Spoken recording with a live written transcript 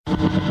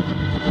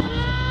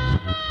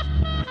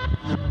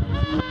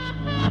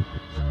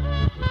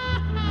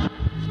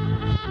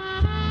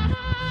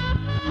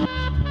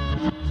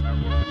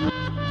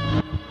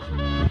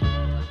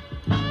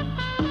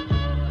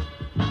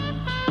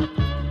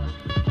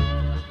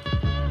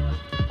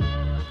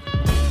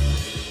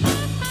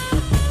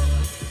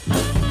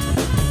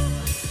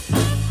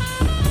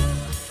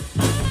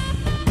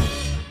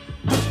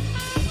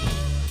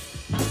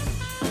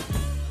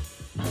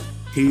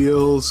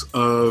Heels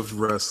of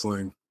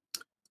wrestling.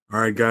 All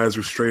right, guys,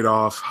 we're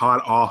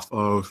hot off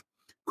of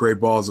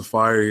Great Balls of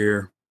Fire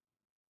here.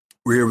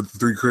 We're here with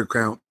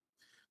the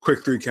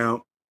quick three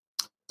count.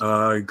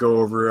 Go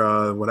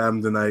over what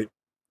happened tonight.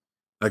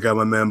 I got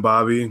my man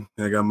Bobby, and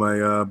I got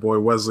my boy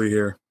Wesley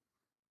here.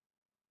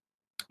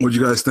 What'd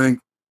you guys think?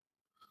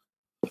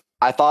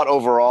 I thought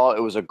overall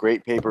it was a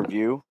great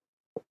pay-per-view.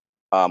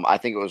 I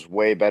think it was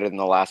way better than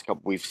the last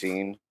couple we've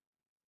seen.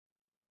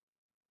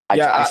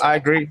 I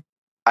agree.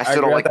 I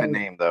still don't like the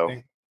name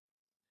though.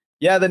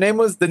 Yeah, the name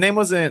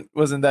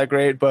wasn't that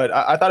great, but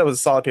I thought it was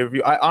a solid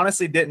pay-per-view. I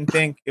honestly didn't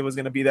think it was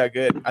going to be that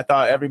good. I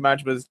thought every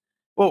match was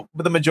but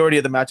the majority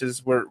of the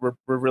matches were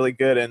really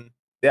good, and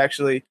I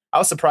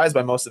was surprised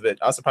by most of it.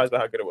 I was surprised by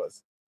how good it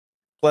was.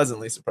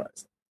 Pleasantly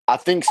surprised. I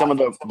think some of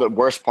the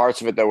worst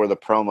parts of it though were the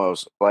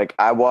promos. Like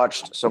I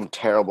watched some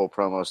terrible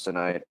promos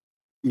tonight.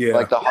 Yeah,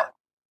 like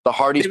the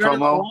Hardys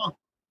promo.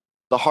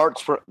 The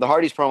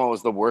Hardys promo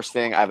was the worst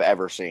thing I've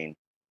ever seen.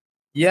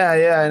 Yeah,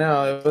 I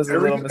know. It was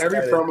every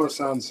promo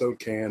sounds so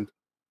canned,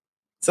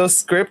 so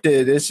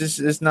scripted.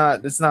 It's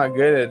not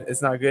good.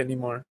 It's not good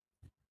anymore.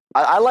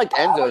 I liked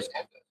Enzo's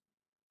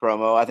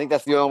promo. I think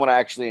that's the only one I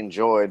actually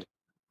enjoyed.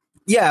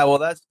 Yeah, well,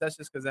 that's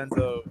just because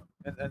Enzo's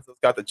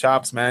got the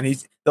chops, man.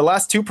 The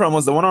last two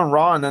promos, the one on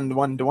Raw and then the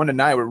one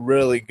tonight, were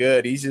really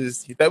good.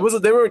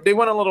 They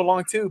went a little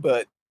long too,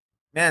 but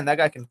man, that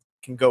guy can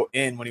go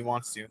in when he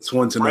wants to. This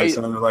one tonight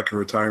sounded like a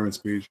retirement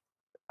speech.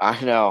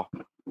 I know.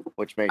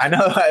 I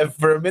know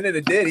for a minute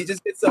it did. He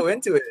just gets so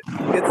into it.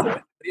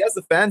 He has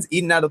the fans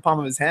eating out of the palm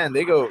of his hand.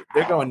 They're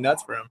going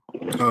nuts for him.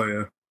 Oh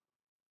yeah.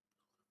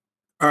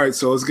 All right,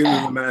 so let's get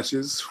into the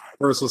matches.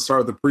 First, let's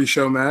start with the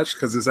pre-show match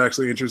because it's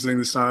actually interesting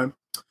this time.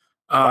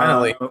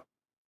 Finally,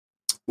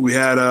 we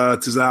had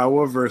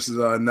Tozawa versus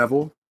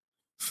Neville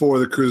for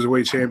the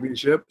Cruiserweight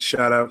Championship.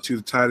 Shout out to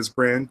the Titus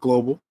brand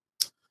Global.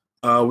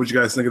 What'd you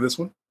guys think of this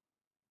one?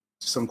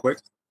 Just some quick.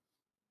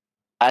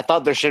 I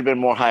thought there should have been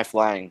more high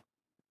flying.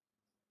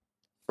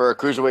 For a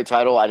Cruiserweight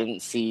title, I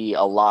didn't see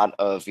a lot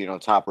of,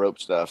 top rope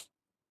stuff.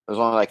 There was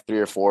only like 3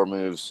 or 4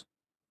 moves.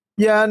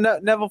 Yeah,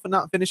 Neville for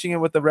not finishing it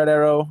with the Red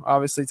Arrow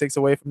obviously takes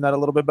away from that a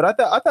little bit, but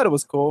I thought it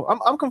was cool.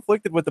 I'm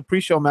conflicted with the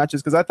pre-show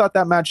matches because I thought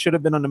that match should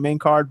have been on the main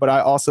card, but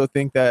I also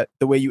think that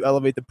the way you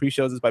elevate the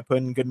pre-shows is by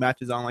putting good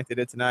matches on like they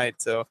did tonight.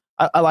 So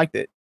I liked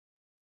it.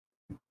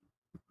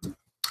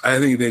 I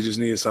think they just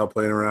need to stop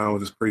playing around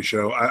with this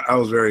pre-show. I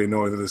was very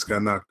annoyed that this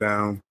got knocked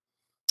down.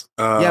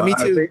 Yeah, me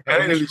too. I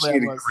think they just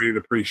need to create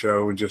the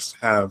pre-show and just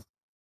have.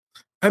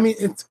 I mean,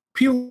 it's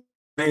people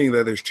saying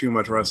that there's too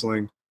much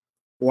wrestling.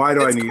 Why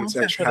do I need this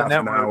extra half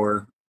an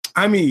hour?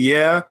 I mean,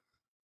 yeah,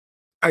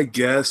 I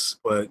guess,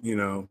 but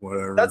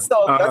whatever. That's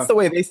the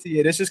way they see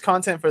it. It's just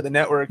content for the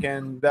network,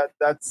 and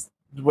that's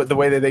the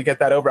way that they get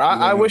that over.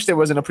 I wish there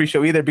wasn't a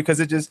pre-show either because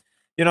it just.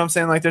 You know what I'm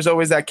saying? Like, there's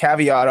always that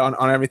caveat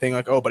on everything.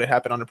 Like, but it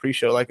happened on a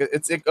pre-show. Like,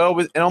 it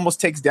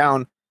almost takes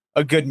down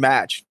a good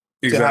match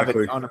to have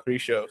it on a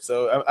pre-show.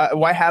 So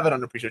why have it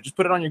on a pre-show? Just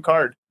put it on your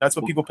card. That's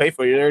what people pay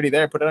for. You're already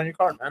there. Put it on your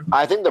card, man.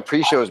 I think the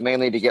pre-show is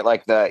mainly to get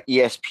like the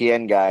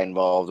ESPN guy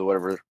involved or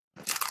whatever.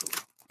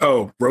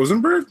 Oh,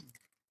 Rosenberg?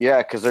 Yeah,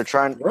 because they're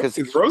trying. Is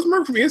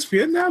Rosenberg from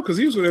ESPN now? Because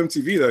he was with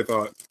MTV. I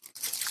thought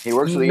he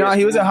works with. No, ESPN.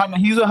 he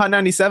was at Hot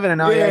 97, and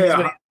now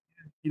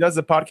he does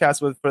the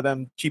podcast for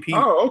them. GP.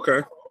 Oh,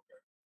 okay.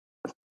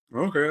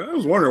 Okay, I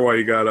was wondering why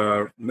you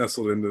got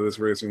nestled into this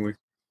recently.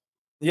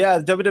 Yeah,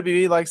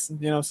 WWE likes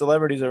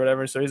celebrities or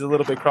whatever, so he's a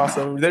little bit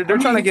crossover. They're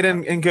trying to get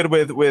in good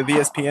with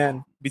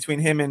ESPN between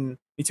him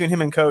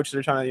and Coach.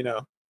 They're trying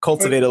to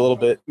cultivate a little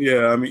bit.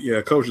 Yeah, I mean, yeah,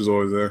 Coach is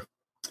always there.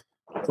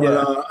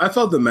 But I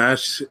felt the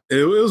match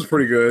it was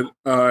pretty good.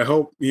 I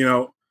hope I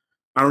don't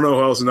know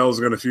who else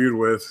Neville's going to feud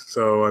with,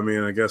 so I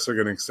mean, I guess they're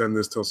going to extend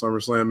this till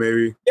SummerSlam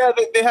maybe. Yeah,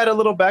 they had a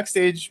little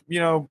backstage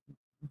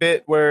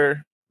bit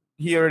where.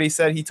 He already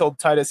said he told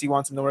Titus he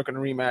wants him to work on a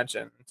rematch,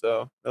 and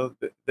so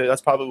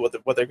that's probably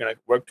what they're going to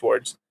work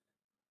towards.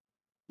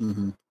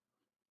 Mm-hmm.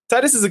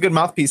 Titus is a good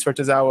mouthpiece for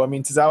Tozawa. I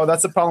mean, Tozawa,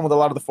 that's the problem with a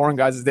lot of the foreign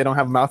guys is they don't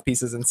have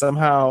mouthpieces, and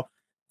somehow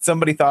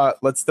somebody thought,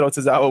 let's throw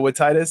Tozawa with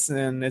Titus,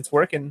 and it's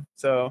working.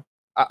 So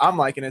I'm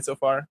liking it so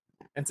far,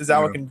 and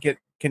Tozawa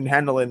can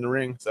handle it in the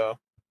ring. So,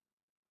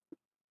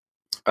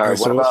 all right,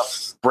 what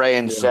about Bray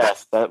and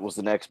Seth? That was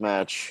the next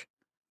match.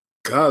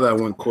 God, that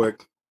went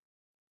quick.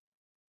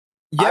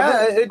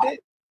 Yeah, it did.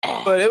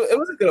 But it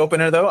was a good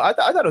opener, though. I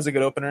thought it was a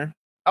good opener.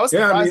 I was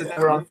surprised that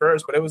they were on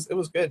first, but it was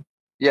good.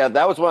 Yeah,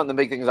 that was one of the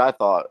big things I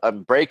thought.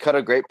 Bray cut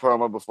a great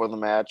promo before the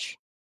match,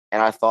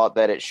 and I thought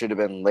that it should have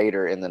been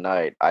later in the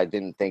night. I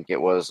didn't think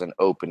it was an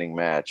opening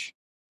match.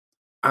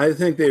 I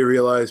think they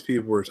realized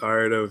people were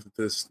tired of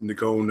this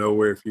go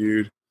nowhere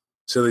feud,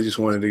 so they just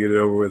wanted to get it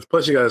over with.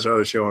 Plus, you guys start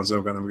the show on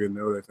some kind of a good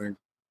note, I think.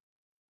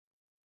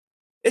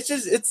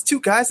 It's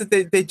two guys that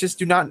they just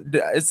do not.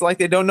 It's like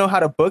they don't know how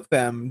to book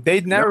them.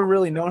 They'd never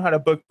really known how to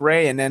book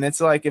Bray, and then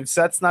it's like if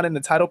Seth's not in the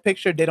title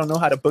picture, they don't know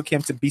how to book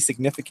him to be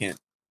significant.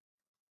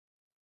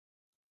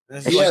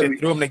 It's like they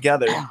threw them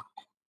together.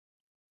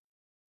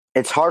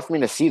 It's hard for me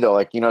to see though.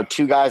 Like,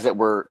 two guys that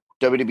were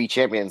WWE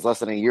champions less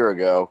than a year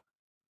ago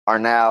are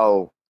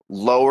now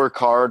lower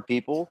card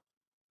people,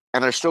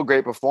 and they're still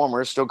great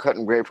performers, still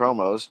cutting great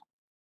promos.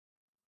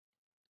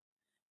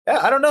 Yeah,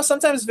 I don't know.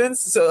 Sometimes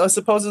Vince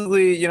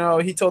supposedly,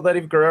 he told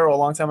Eddie Guerrero a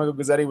long time ago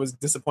because Eddie was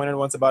disappointed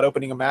once about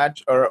opening a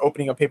match or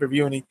opening a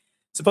pay-per-view, and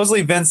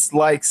supposedly Vince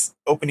likes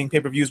opening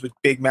pay-per-views with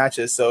big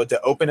matches. So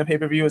to open a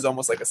pay-per-view is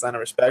almost like a sign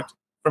of respect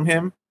from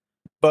him.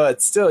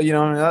 But still,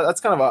 that's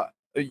kind of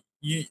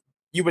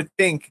you would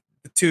think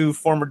the two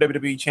former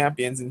WWE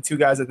champions and two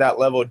guys at that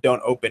level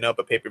don't open up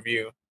a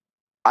pay-per-view.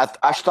 I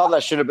thought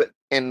that should have been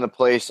in the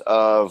place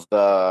of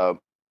the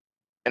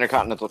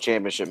Intercontinental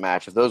Championship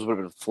match. If those would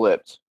have been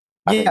flipped,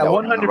 I think that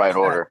would have been the right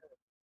order.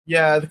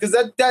 Yeah, because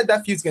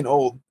that feud's getting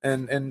old,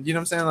 and you know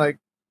what I'm saying? Like,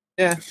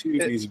 yeah,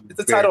 it's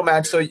a title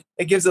match, so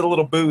it gives it a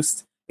little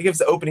boost. It gives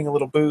the opening a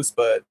little boost,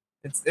 but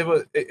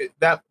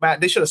that match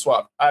they should have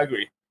swapped. I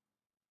agree.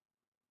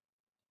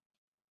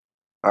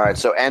 All right,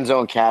 so Enzo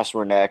and Cass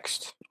were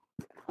next.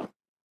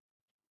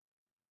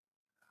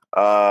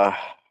 Enzo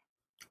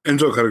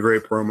cut a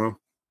great promo.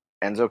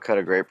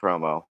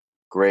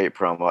 Great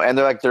promo, and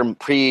they're like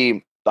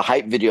the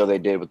hype video they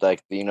did with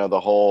like the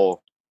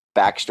whole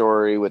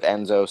backstory with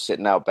Enzo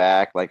sitting out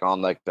back, like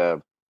on like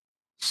the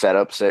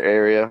setup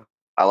area.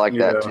 I like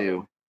that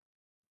too.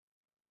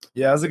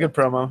 Yeah, it was a good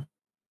promo.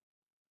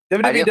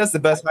 WWE does the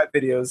best hype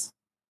videos.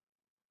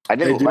 I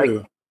didn't like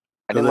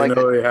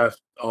they have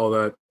all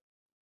that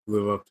to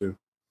live up to.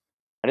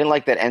 I didn't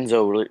like that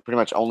Enzo really pretty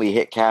much only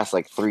hit Cass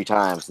like 3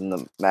 times and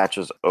the match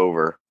was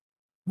over.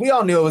 We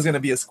all knew it was going to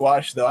be a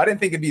squash, though. I didn't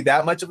think it'd be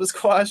that much of a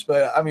squash,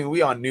 but I mean,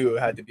 we all knew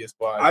it had to be a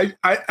squash.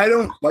 I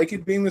don't like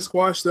it being the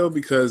squash, though,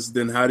 because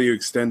then how do you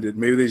extend it?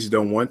 Maybe they just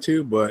don't want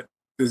to, but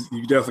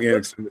you definitely can't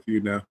extend the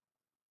feud now.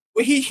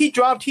 Well,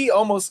 he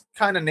almost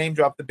kind of name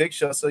dropped the Big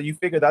Show, so you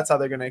figure that's how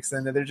they're going to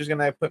extend it. They're just going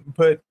to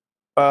put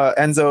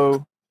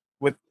Enzo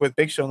with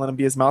Big Show and let him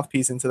be his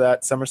mouthpiece into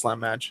that SummerSlam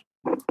match.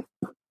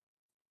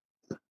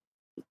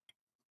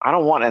 I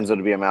don't want Enzo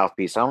to be a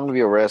mouthpiece. I want him to be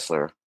a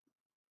wrestler.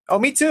 Oh,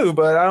 me too,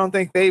 but I don't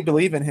think they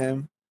believe in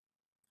him.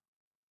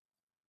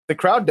 The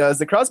crowd does.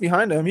 The crowd's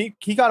behind him.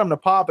 He got him to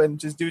pop and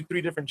just do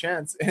 3 different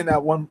chants in that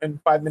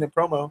 5-minute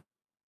promo.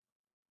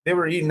 They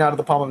were eating out of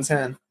the palm of his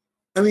hand.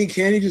 I mean,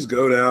 can't he just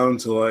go down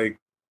to like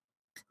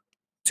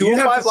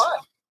 205 Live?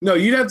 No,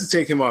 you'd have to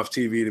take him off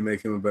TV to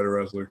make him a better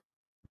wrestler.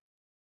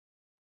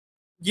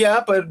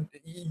 Yeah, but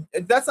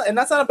that's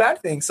not a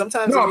bad thing.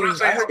 Sometimes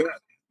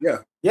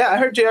I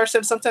heard JR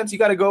said sometimes you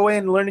got to go away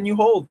and learn a new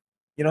hold.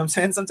 You know what I'm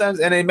saying? Sometimes,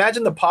 and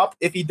imagine the pop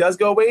if he does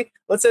go away.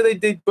 Let's say they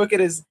did book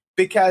it as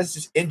Big Cass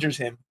just injures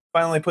him,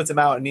 finally puts him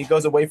out, and he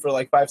goes away for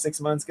like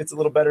 5-6 months, gets a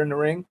little better in the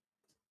ring,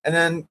 and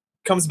then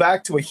comes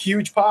back to a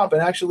huge pop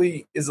and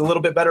actually is a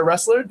little bit better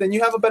wrestler. Then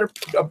you have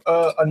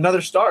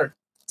another star,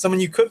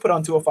 someone you could put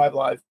on 205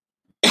 Live.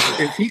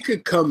 If he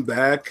could come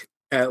back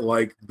at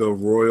like the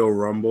Royal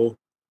Rumble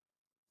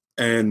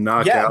and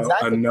knock out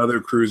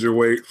another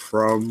cruiserweight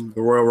from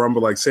the Royal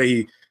Rumble, like say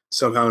he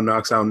somehow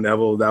knocks out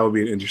Neville, that would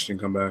be an interesting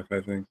comeback, I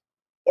think.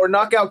 Or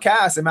knock out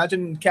Cass.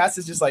 Imagine Cass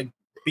is just like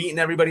beating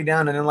everybody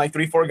down, and then like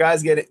 3-4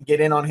 guys get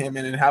in on him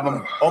and then have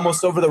him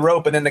almost over the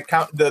rope, and then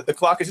the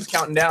clock is just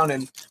counting down,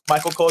 and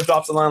Michael Cole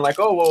drops a line like,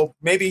 "Oh well,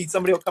 maybe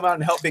somebody will come out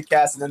and help Big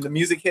Cass," and then the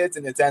music hits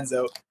and it's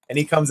Enzo, and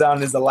he comes out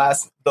and is the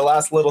last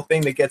little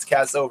thing that gets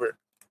Cass over.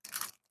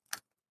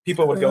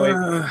 People would go,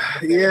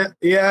 yeah,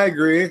 I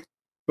agree,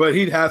 but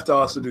he'd have to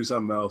also do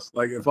something else.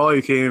 Like if all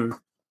he came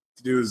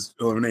to do is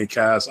eliminate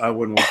Cass, I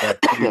wouldn't want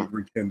that to be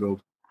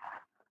rekindled.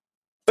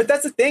 But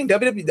that's the thing.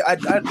 WWE,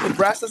 the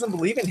brass doesn't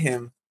believe in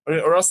him,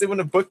 or else they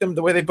wouldn't have booked him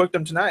the way they booked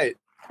him tonight.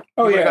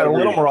 Oh yeah, got a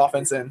little more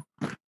offense in.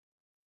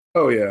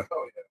 Oh yeah.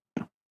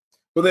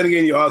 But then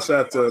again, you also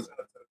have to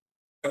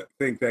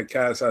think that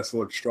Cass has to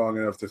look strong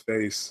enough to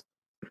face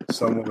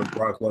someone with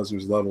Brock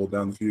Lesnar's level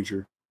down the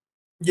future.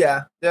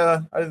 Yeah.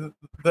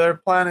 Their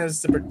plan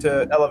is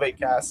to elevate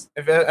Cass.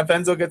 If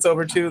Enzo gets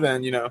over too,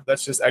 then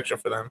that's just extra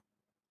for them.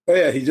 Oh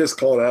yeah, he just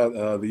called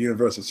out the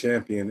Universal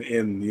Champion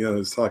in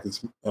his talking.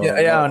 On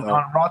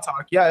Raw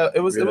Talk. Yeah, it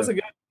was a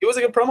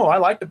good promo. I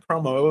liked the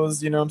promo. It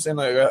was what I'm saying,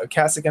 like a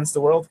Cass against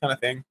the world kind of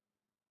thing.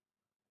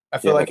 I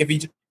feel like if he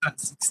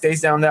just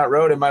stays down that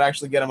road, it might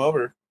actually get him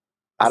over.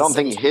 I don't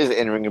think his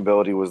in-ring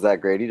ability was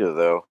that great either,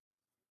 though.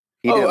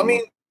 He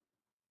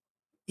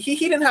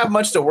didn't have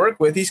much to work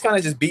with. He's kind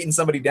of just beating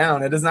somebody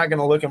down. It is not going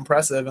to look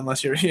impressive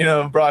unless you're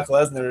Brock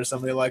Lesnar or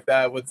somebody like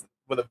that with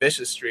a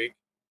vicious streak.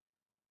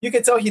 You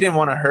could tell he didn't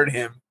want to hurt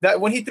him. That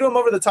when he threw him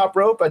over the top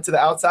rope to the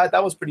outside,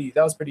 that was pretty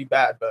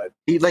bad. But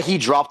he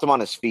dropped him on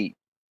his feet.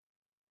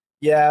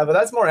 Yeah, but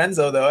that's more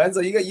Enzo though.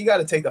 Enzo, you got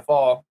to take the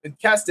fall.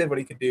 Cass did what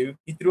he could do.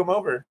 He threw him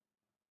over.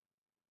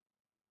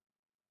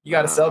 You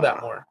got to sell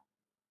that more.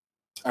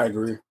 I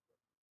agree.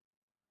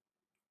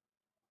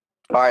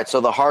 All right,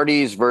 so the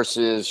Hardys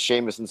versus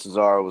Sheamus and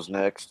Cesaro was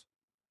next.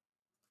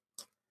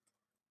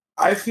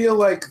 I feel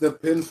like the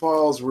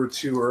pinfalls were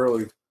too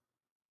early.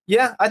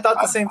 Yeah, I thought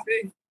the same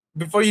thing.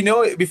 Before you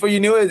knew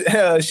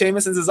it,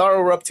 Sheamus and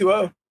Cesaro were up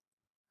 2-0.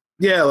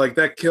 Yeah, like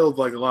that killed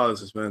like a lot of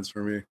suspense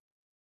for me.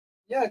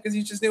 Yeah, because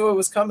you just knew it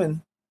was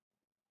coming.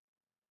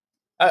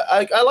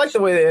 I like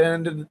the way they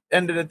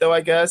ended it though.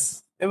 I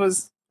guess it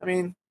was. I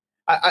mean,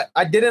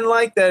 I didn't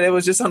like that it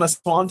was just on a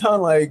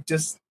swanton. Like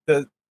just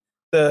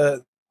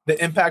the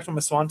impact from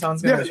a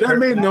swanton's gonna. Yeah, that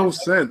made no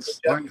sense.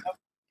 Like,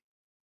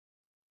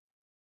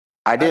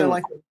 I didn't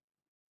like it.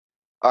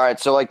 All right,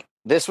 so like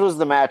this was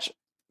the match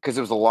because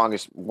it was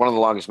one of the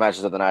longest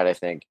matches of the night. I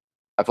think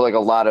I feel like a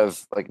lot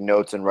of like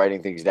notes and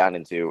writing things down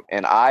into,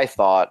 and I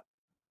thought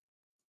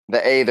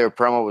that their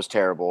promo was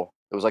terrible.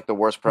 It was like the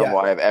worst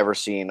promo I have ever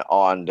seen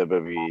on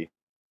WWE.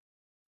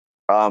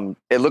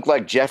 It looked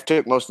like Jeff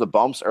took most of the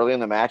bumps early in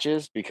the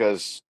matches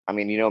because I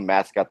mean,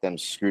 Matt's got them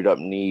screwed up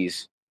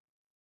knees.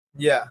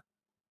 Yeah.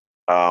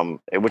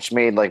 Which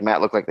made like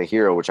Matt look like the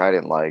hero, which I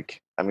didn't like.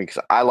 I mean,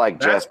 because I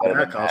like Jeff.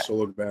 That also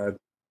looked bad.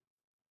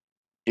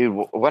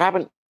 Dude, what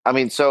happened? I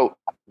mean, so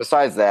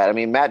besides that, I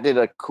mean, Matt did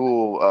a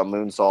cool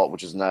moonsault,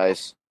 which is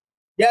nice.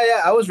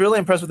 Yeah, I was really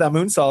impressed with that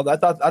moonsault. I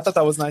thought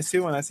that was nice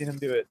too when I seen him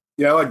do it.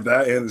 Yeah, I like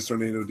that, and the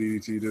tornado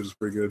DDT did was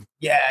pretty good.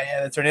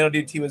 Yeah, the tornado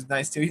DDT was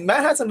nice too.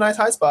 Matt had some nice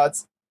high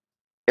spots.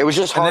 It was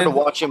just hard to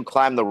watch him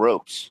climb the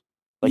ropes.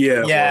 Like,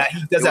 yeah,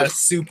 he does that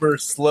super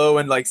slow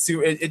and like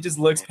it just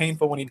looks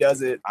painful when he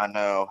does it. I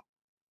know.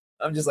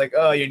 I'm just like,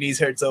 oh, your knees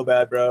hurt so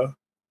bad, bro.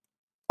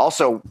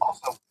 Also,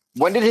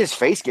 when did his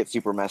face get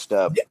super messed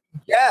up?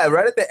 Yeah,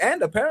 right at the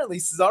end. Apparently,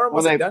 Cesaro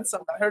must have done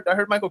something. I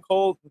heard Michael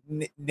Cole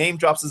name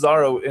drop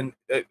Cesaro, and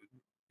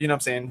you know what I'm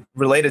saying,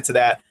 related to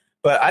that.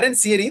 But I didn't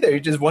see it either.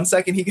 Just 1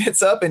 second he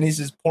gets up and he's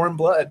just pouring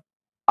blood.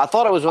 I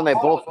thought it was when they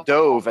both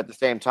dove at the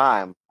same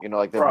time.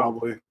 Like they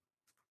probably.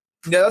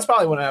 Yeah, that's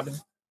probably what happened.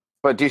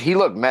 But dude, he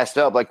looked messed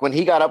up. Like when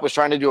he got up, was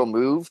trying to do a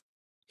move,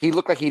 he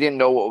looked like he didn't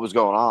know what was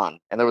going on,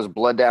 and there was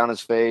blood down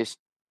his face.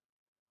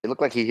 It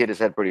looked like he hit his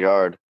head pretty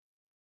hard.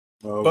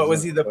 Oh, but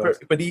was he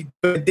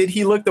but did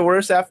he look the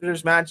worst after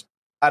this match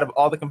out of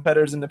all the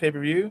competitors in the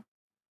pay-per-view?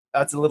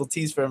 That's a little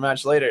tease for a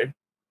match later.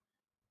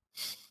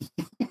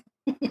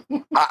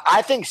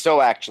 I think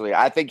so, actually.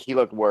 I think he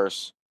looked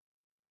worse.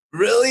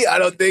 Really? I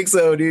don't think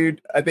so,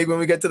 dude. I think when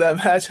we get to that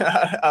match,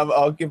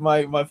 I'll give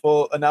my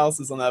full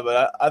analysis on that.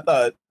 But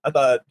I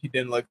thought he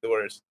didn't look the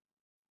worst.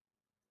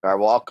 All right.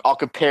 Well, I'll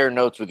compare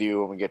notes with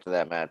you when we get to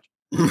that match.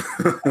 All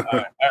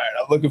right.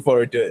 I'm looking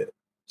forward to it.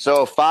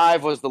 So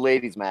 5 was the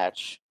ladies'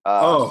 match.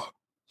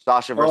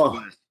 Sasha versus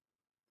Bliss.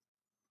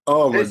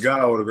 Oh my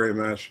god! What a great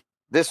match!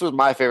 This was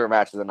my favorite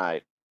match of the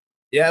night.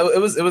 Yeah, it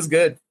was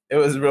good. It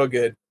was real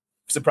good,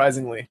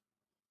 surprisingly.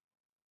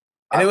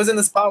 And it was in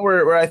the spot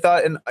where I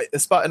thought, in a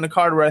spot in the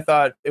card where I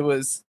thought it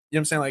was, you know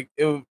what I'm saying?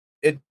 Like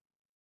it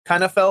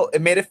kind of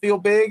it made it feel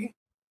big,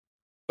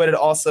 but it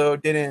also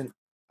didn't.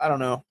 I don't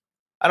know.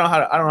 I don't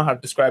know how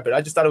to describe it.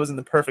 I just thought it was in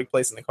the perfect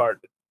place in the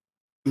card.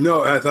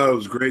 No, I thought it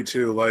was great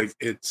too. Like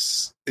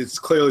it's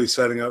clearly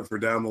setting up for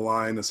down the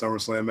line the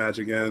SummerSlam match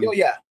again. Oh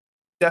yeah,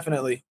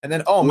 definitely. And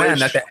then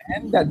man, at the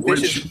end that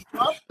vicious.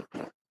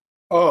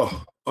 I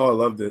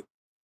loved it,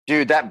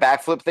 dude. That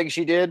backflip thing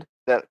she did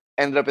that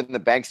ended up in the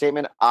bank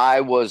statement.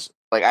 I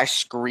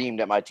screamed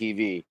at my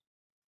TV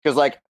because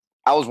like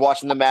I was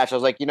watching the match. I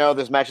was like,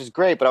 this match is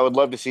great, but I would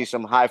love to see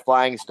some high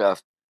flying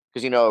stuff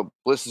because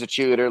Bliss is a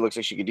cheerleader. Looks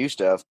like she could do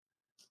stuff,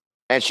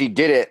 and she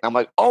did it. I'm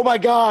like, oh my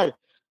god.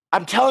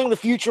 I'm telling the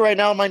future right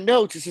now in my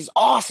notes. This is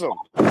awesome.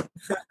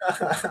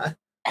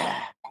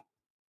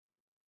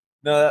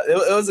 No,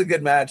 it was a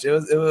good match. It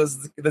was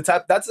the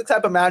type. That's the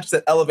type of match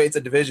that elevates a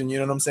division. You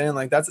know what I'm saying?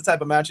 Like that's the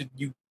type of match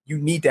you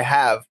need to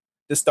have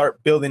to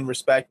start building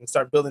respect and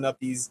start building up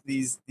these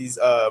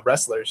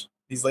wrestlers,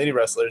 these lady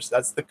wrestlers.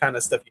 That's the kind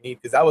of stuff you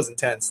need because that was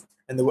intense,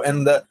 and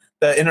the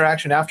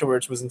interaction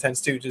afterwards was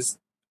intense too. Just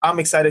I'm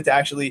excited to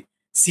actually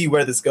see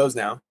where this goes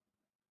now.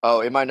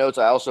 Oh, in my notes,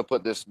 I also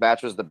put this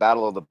match was the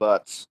Battle of the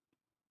Butts.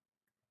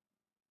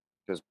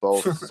 Because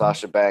both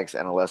Sasha Banks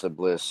and Alexa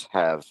Bliss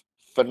have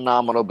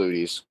phenomenal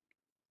booties.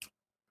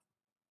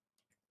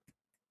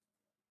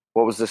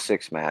 What was the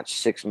 6th match?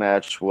 6th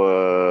match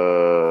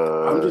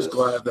was... I'm just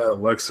glad that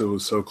Alexa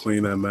was so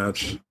clean that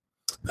match.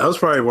 That was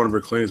probably one of her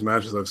cleanest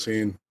matches I've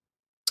seen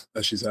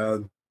that she's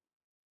had.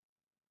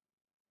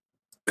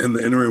 And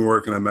the in-ring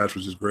work in that match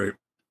was just great.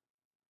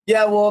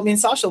 Yeah, well, I mean,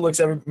 Sasha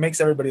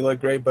makes everybody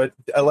look great, but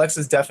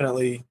Alexa's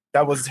definitely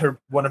that was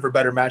one of her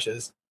better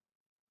matches,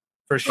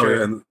 for sure. Oh,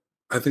 yeah, and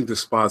I think the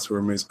spots were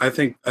amazing. I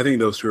think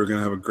those two are going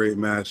to have a great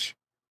match.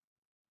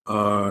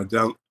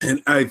 And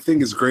I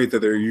think it's great that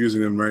they're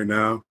using them right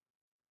now.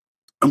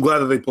 I'm glad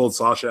that they pulled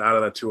Sasha out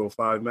of that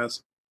 205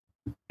 mess.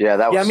 Yeah,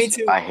 that was. Yeah, me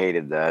too. I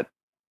hated that.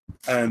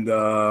 And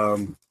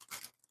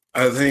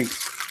I think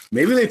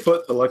Maybe they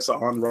put Alexa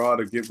on Raw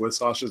to get with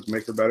Sasha to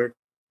make her better.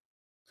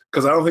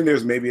 Because I don't think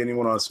there's maybe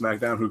anyone on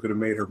SmackDown who could have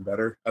made her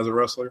better as a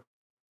wrestler.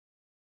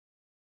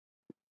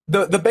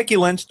 The Becky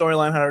Lynch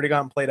storyline had already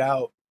gotten played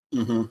out.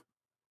 Mm-hmm.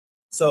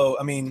 So,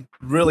 I mean,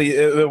 really,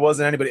 it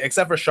wasn't anybody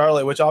except for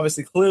Charlotte, which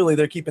obviously, clearly,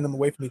 they're keeping them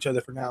away from each other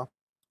for now.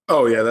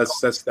 Oh, yeah,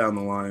 that's down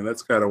the line.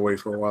 That's got to wait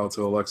for a while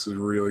until Alexa's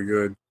really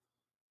good.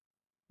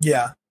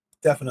 Yeah,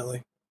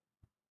 definitely.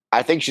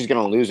 I think she's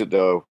going to lose it,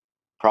 though,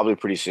 probably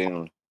pretty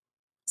soon.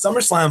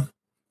 SummerSlam.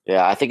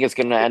 Yeah, I think it's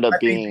going to end up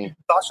being.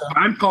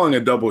 I'm calling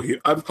a double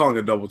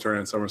turn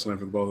at SummerSlam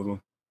for both of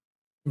them.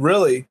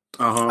 Really?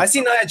 Uh-huh. I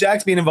see Nia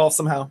Jax being involved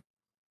somehow.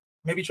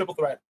 Maybe triple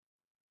threat.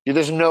 Dude,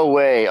 there's no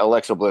way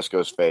Alexa Bliss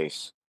goes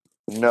face.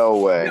 No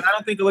way. I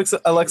don't think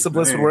Alexa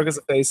Bliss would work as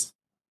a face.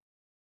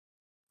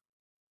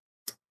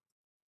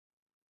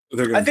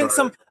 I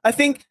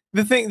think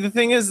the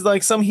thing is,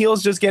 like, some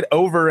heels just get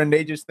over and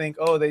they just think,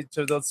 oh,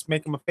 let's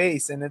make them a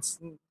face, and it's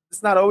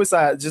not always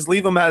that. Just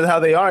leave them as how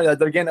they are. That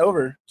they're getting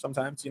over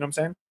sometimes. You know what I'm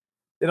saying?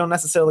 They don't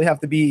necessarily have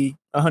to be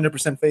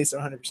 100% face or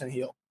 100%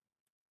 heel.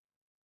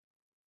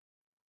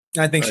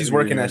 I think she's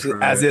working as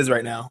is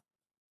right now.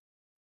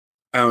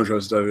 I don't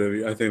trust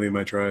WWE. I think they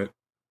might try it.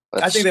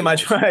 I think they might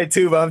try it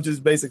too, but I'm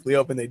just basically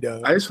hoping they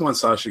don't. I just want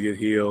Sasha to get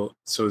heel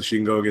so she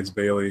can go against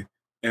Bayley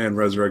and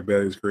resurrect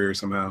Bayley's career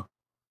somehow.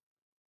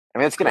 I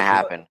mean, it's going to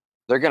happen.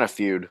 They're going to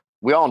feud.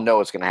 We all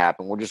know it's going to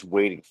happen. We're just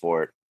waiting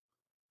for it.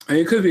 I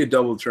mean, it could be a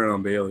double turn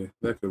on Bayley.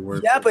 That could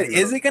work. Yeah, but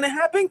is it going to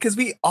happen? Because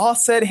we all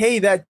said, hey,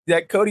 that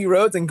Cody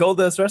Rhodes and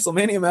Goldust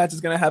WrestleMania match is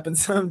going to happen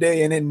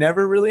someday, and it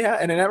never really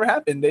happened. And it never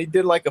happened. They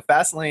did like a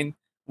Fastlane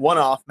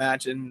one-off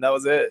match, and that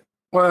was it.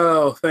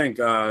 Well, thank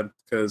God,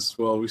 because,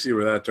 we see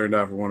where that turned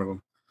out for one of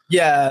them.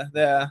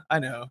 Yeah, I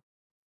know.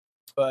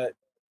 But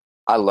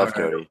I love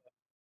Cody.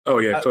 Oh,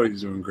 yeah,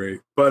 Cody's doing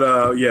great. But,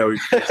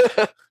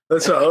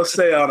 let's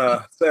stay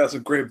on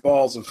some great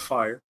balls of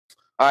fire.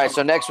 All right,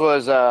 so next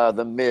was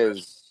The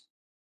Miz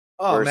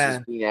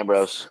versus Dean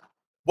Ambrose.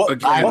 What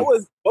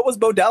was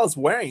Bo Dallas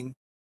wearing?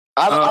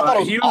 I thought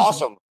it was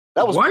awesome.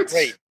 That was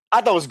great.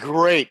 I thought it was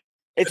great.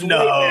 It's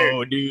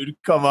no, dude.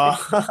 Come on.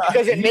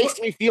 Because it makes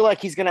me feel like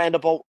he's going to end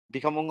up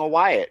becoming a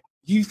Wyatt.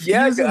 He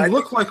doesn't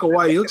look like a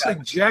Wyatt. He looks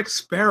like Jack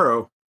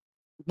Sparrow.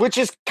 Which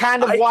is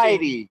kind of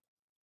Whitey.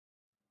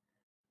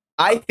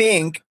 I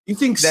think you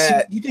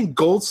think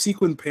gold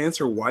sequin pants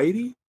are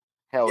Whitey?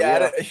 Hell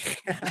yeah.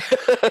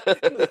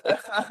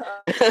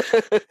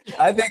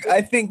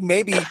 I think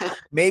maybe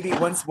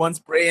once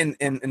Bray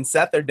and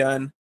Seth are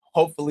done,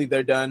 hopefully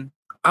they're done.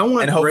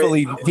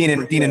 Hopefully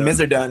Dean and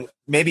Miz are done.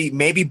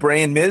 Maybe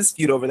Bray and Miz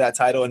feud over that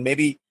title, and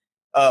maybe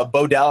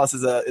Bo Dallas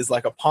is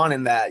like a pawn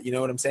in that. You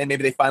know what I'm saying?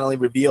 Maybe they finally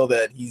reveal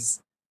that he's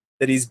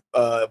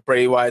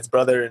Bray Wyatt's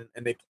brother,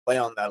 and they play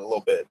on that a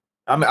little bit.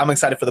 I'm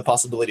excited for the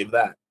possibility of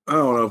that. I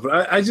don't know,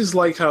 but I just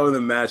like how in the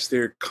match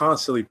they're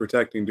constantly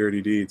protecting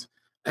Dirty Deeds.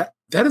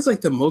 That is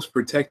like the most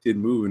protected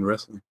move in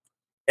wrestling.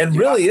 And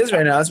really is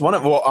right now. It's one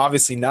of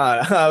obviously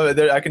not.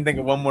 I can think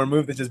of one more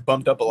move that just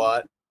bumped up a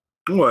lot.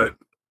 What?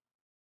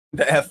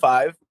 The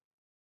F5.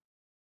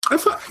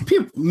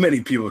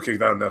 Many people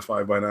kicked out in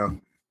F5 by now.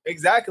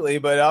 Exactly,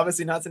 but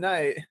obviously not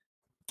tonight.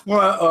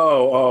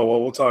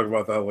 Well, we'll talk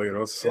about that later.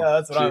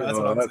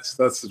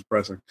 That's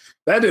depressing.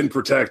 That didn't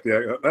protect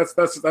the.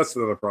 That's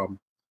another problem.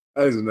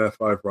 That is an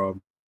F5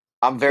 problem.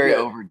 I'm very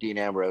over Dean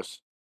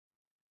Ambrose.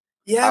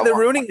 Yeah, they're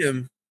ruining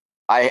him.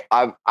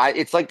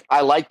 It's like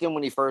I liked him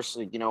when he first,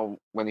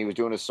 when he was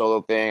doing his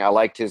solo thing. I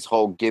liked his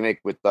whole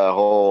gimmick with the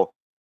whole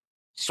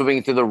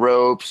swinging through the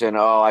ropes and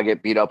I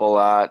get beat up a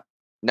lot.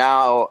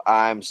 Now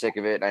I'm sick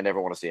of it and I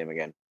never want to see him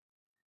again.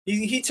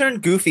 He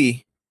turned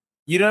goofy.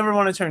 You don't ever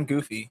want to turn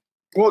goofy.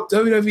 Well,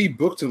 WWE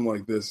booked him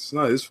like this. It's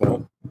not his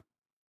fault.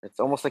 It's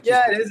almost like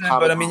it isn't.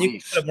 But I mean, you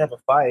can put up more of a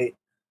fight.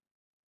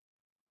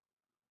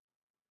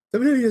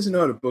 WWE doesn't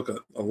know how to book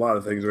a lot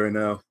of things right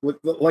now.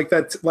 Like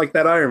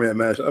that Iron Man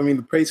match. I mean,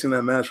 the pacing of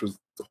that match was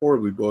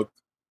horribly booked.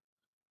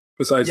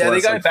 Besides, they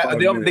got it back.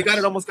 They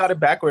almost got it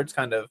backwards,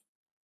 kind of,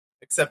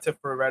 except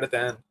for right at the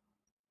end.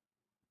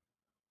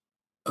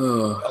 A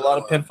lot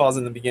of pinfalls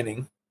in the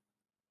beginning.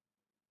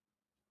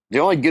 The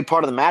only good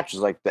part of the match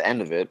is like the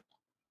end of it.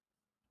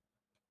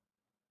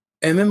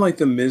 And then like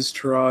the Miz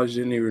Taraj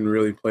didn't even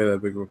really play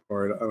that big of a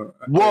part.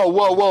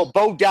 Whoa!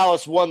 Bo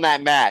Dallas won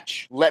that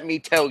match. Let me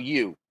tell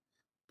you.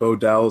 Bo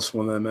Dallas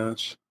won that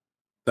match.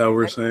 That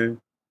we're saying.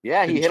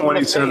 Yeah, he in hit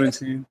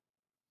 2017.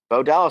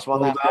 Bo Dallas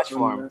won that match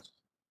for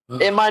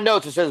him. In my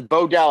notes, it says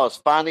Bo Dallas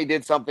finally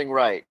did something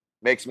right.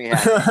 Makes me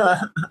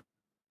happy.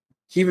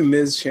 Even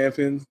Miz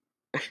champion.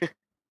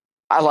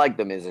 I like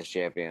the Miz as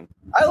champion.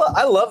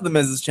 I love the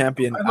Miz as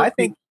champion. I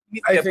think he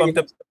needs to get bumped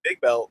up to the big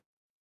belt.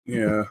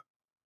 Yeah.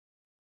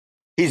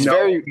 He's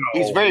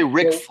very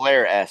Ric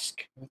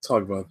Flair-esque. We'll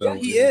talk about that.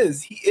 Yeah, he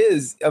is. He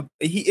is,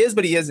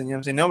 but he isn't. You know what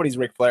I'm saying? Nobody's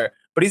Ric Flair.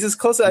 But he's as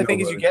close as I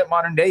think as you get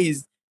modern day.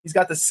 He's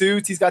got the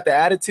suits, he's got the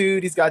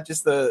attitude, he's got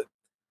just the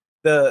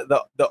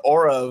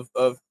aura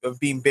of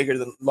being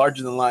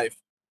larger than life.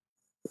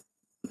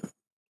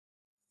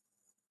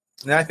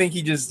 And I think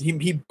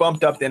he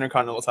bumped up the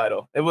Intercontinental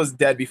title. It was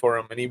dead before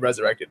him, and he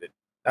resurrected it.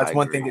 That's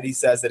one thing that he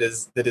says that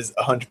is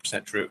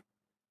 100% true.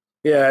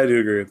 Yeah, I do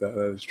agree with that.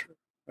 That is true.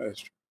 That is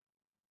true.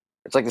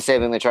 It's like the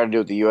same thing they tried to do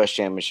with the U.S.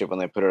 Championship when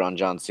they put it on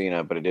John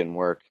Cena, but it didn't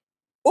work.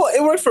 Well,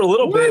 it worked for a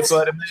little bit,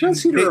 but John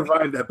Cena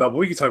revived that bubble.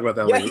 We can talk about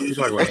that later. We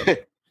can talk about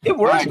that. It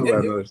worked.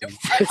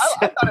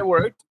 I thought it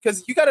worked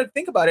because you got to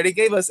think about it. It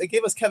gave us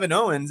Kevin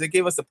Owens. It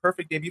gave us the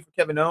perfect debut for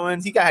Kevin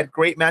Owens. He had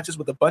great matches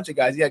with a bunch of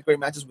guys. He had great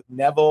matches with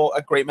Neville,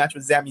 a great match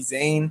with Sami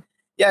Zayn.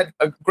 He had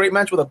a great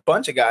match with a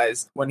bunch of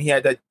guys when he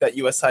had that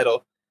U.S.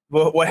 title.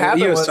 Well, what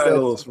happened was the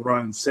U.S. title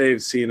run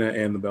saved Cena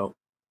and the belt.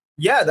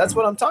 Yeah, that's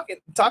what I'm talking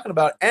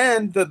about.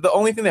 And the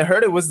only thing that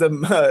hurt it was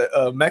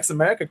the Mex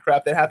America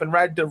crap that happened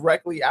right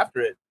directly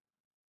after it.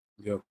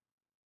 Yep.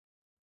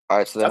 All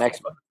right, so the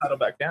next title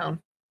back down.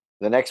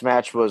 The next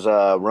match was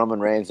Roman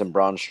Reigns and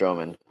Braun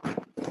Strowman.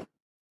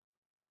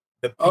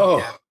 The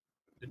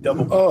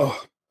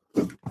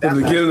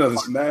beginning of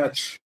this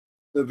match.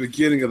 The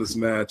beginning of this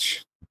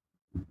match.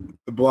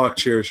 The block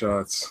chair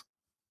shots.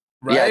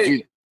 Right? Yeah,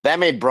 dude, that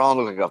made Braun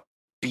look like a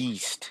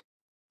beast.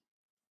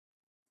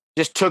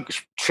 Just took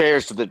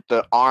chairs to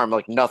the arm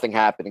like nothing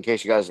happened, in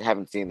case you guys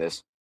haven't seen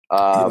this.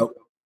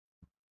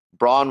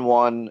 Braun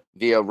won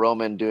via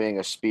Roman doing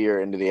a spear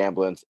into the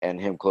ambulance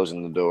and him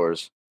closing the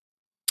doors.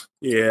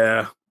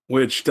 Yeah,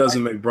 which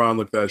doesn't make Braun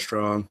look that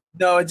strong.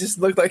 No, it just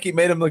looked like he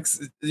made him look.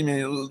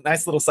 A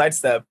nice little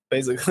sidestep,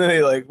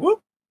 basically. Like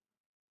whoop.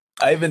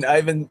 I even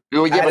added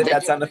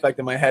that sound effect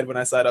in my head when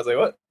I saw it. I was like,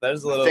 "What?"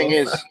 There's a little. The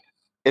thing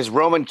is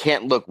Roman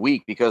can't look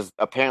weak because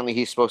apparently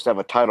he's supposed to have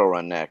a title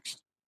run next.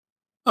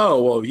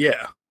 Oh well,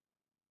 yeah.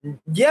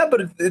 Yeah,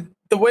 but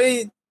the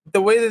way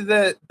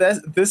that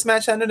this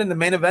match ended and the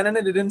main event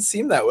ended, it didn't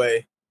seem that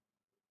way.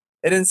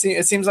 It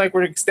seems like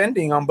we're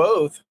extending on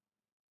both.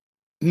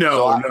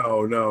 No.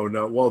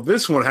 Well,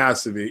 this one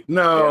has to be.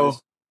 No.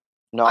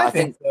 I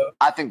think so.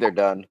 I think they're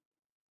done.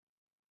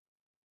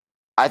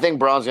 I think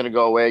Braun's going to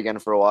go away again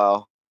for a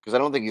while because I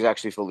don't think he's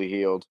actually fully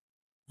healed.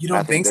 You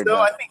don't think so? Done.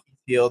 I think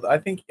he's healed. I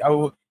think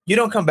you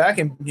don't come back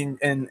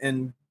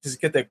and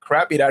just get the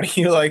crap beat out of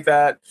you like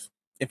that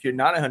if you're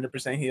not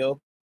 100% healed.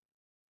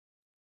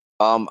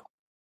 One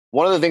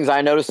of the things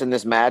I noticed in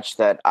this match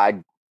that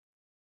I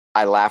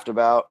laughed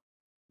about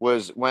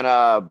was when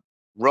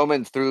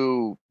Roman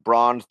threw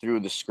Braun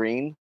through the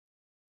screen.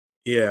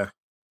 Yeah.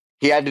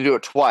 He had to do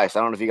it twice. I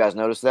don't know if you guys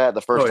noticed that.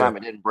 The first time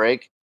it didn't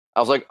break.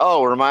 I was like,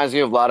 oh, it reminds me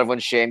of a lot of when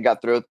Shane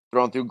got thrown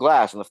through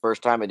glass, and the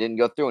first time it didn't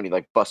go through, and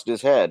he busted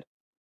his head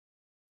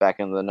back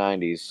in the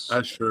 90s.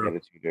 That's true.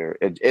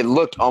 It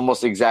looked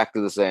almost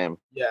exactly the same.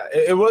 Yeah,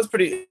 it was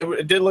pretty.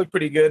 It did look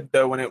pretty good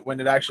though when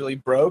it actually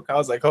broke. I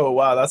was like, oh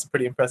wow, that's a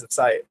pretty impressive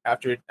sight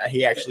after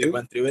he actually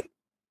went through it.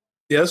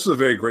 Yeah, this was a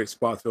very great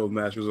spot-filled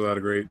match. There was a lot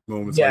of great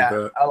moments like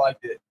that. I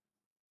liked it. It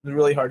was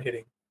really hard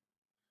hitting.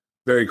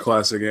 Very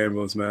classic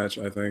ambulance match,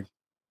 I think.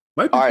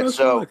 Might be all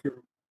right,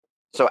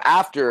 so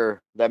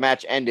after that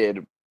match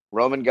ended,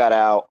 Roman got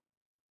out.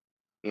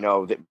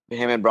 Him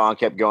and Braun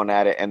kept going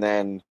at it, and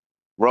then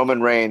Roman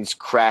Reigns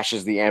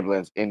crashes the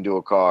ambulance into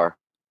a car,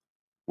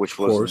 which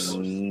was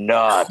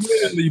nuts.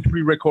 Clearly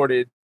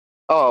pre-recorded.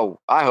 Oh,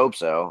 I hope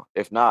so.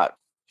 If not,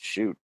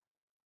 shoot.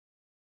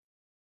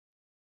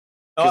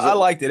 Oh, I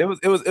liked it. It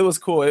was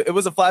cool. It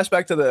was a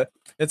flashback to the.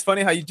 It's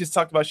funny how you just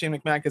talked about Shane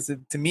McMahon because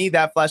to me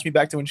that flashed me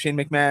back to when Shane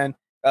McMahon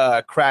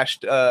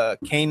crashed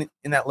Kane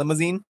in that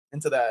limousine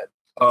into that.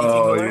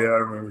 Oh yeah, I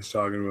remember what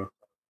you're talking about.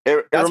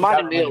 It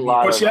reminded me a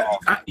lot.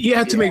 But you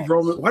had to make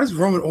Roman. Why does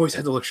Roman always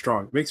have to look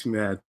strong? It makes me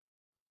mad.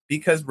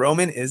 Because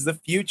Roman is the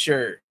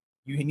future.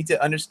 You need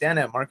to understand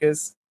that,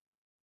 Marcus.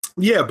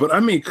 Yeah, but I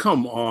mean,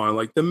 come on.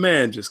 Like, the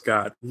man just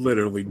got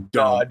literally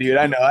dumped. Oh, dude,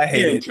 I know. I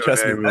hate it.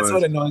 Trust me. That's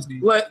what annoys me.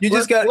 Let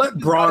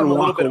Braun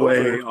walk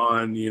away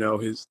on,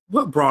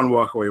 let Braun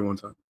walk away one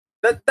time.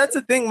 That's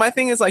the thing. My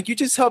thing is, you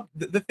just help.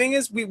 The thing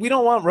is, we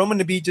don't want Roman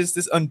to be just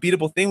this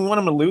unbeatable thing. We want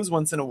him to lose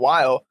once in a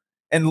while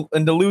and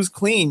to lose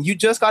clean. You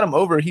just got him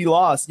over. He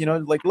lost.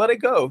 Let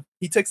it go.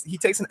 He takes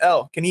an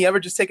L. Can he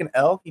ever just take an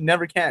L? He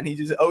never can. He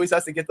just always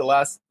has to get the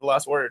last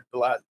word.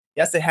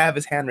 He has to have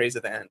his hand raised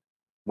at the end.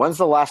 When's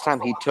the last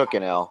time he took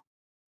an L?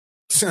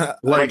 In a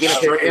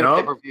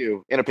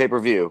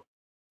pay-per-view.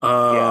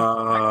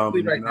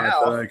 Right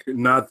now.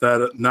 Not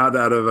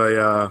out of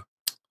a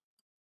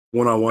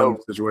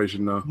one-on-one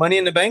situation, though. Money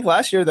in the Bank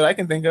last year that I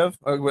can think of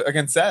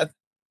against Seth.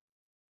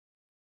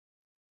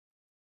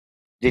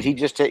 Did he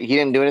just he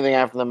didn't do anything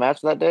after the match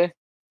that day?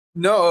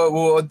 No,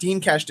 well, Dean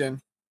cashed in.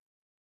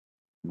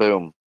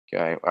 Boom.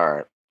 Okay, all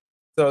right.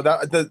 So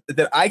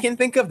that I can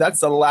think of, that's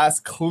the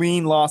last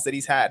clean loss that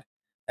he's had.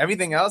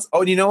 Everything else.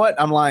 Oh, you know what?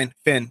 I'm lying.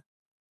 Finn's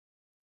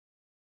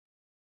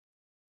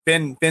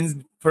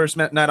first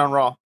night on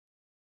Raw.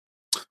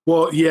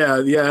 Well,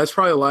 yeah, that's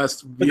probably the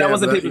last. But that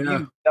wasn't pay per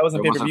view. That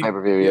wasn't pay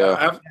per view.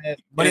 Yeah.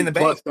 Money in the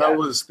Bank. That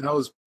was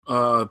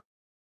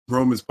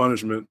Roman's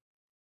punishment.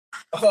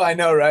 Oh, I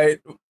know, right?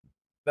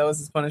 That was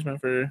his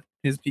punishment for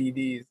his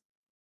PEDs.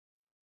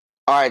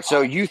 All right,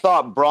 so you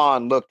thought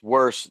Braun looked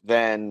worse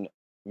than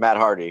Matt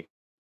Hardy?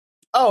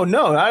 Oh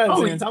no, I wasn't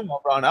Oh, even talking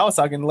about Braun. I was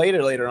talking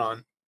later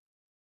on.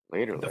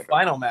 Later. The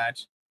final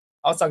match.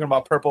 I was talking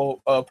about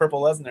Purple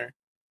Lesnar.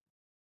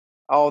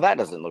 Oh, that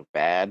doesn't look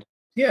bad.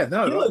 Yeah,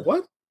 not He at all. looked-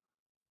 What?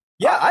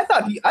 Yeah, I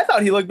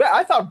thought he looked bad.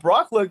 I thought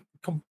Brock looked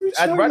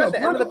right at the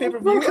end of the pay per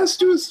Brock view. has to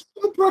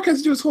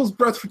do his whole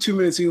breath for 2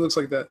 minutes. And he looks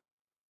like that.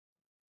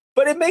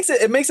 But it makes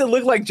it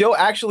look like Joe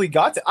actually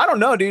got to. I don't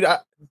know, dude.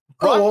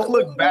 Brock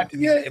looked bad to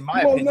me, in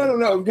my opinion.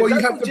 No. Well, you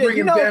have to bring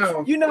him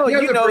down. You know,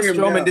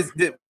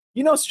 Strowman.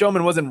 You know,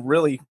 Strowman wasn't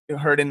really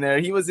hurt in there.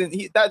 He was in.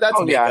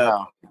 That's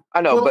makeup.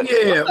 I know. Well, but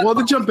yeah. Well,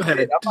 the jump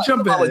ahead.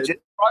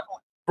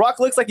 Brock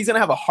looks like he's gonna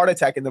have a heart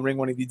attack in the ring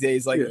one of these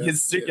days. Like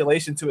his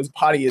circulation to his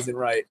body isn't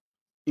right.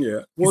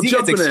 Yeah. Well, he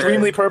gets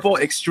extremely purple,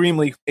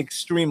 extremely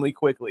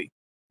quickly.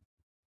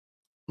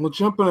 Well,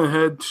 jumping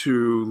ahead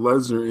to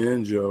Lesnar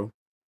and Joe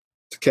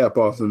to cap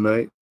off the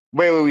night.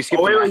 Wait, we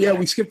skipped. Yeah,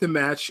 we skipped the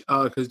match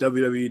because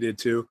WWE did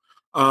too.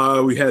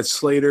 We had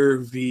Slater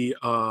v.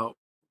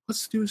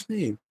 What's the dude's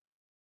name?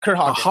 Kurt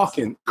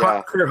Hawkins.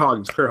 Kurt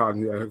Hawkins.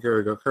 Yeah, there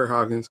we go. Kurt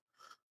Hawkins.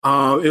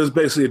 It was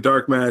basically a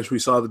dark match. We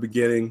saw the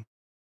beginning,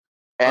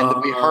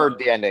 and we heard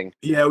the ending.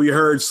 Yeah, we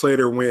heard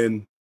Slater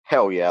win.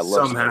 Hell yeah!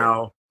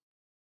 Somehow,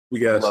 we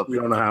guess we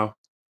don't know how.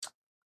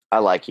 I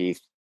like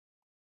Heath.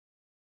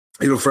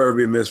 It'll forever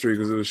be a mystery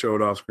because it was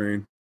showed off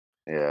screen.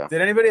 Yeah.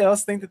 Did anybody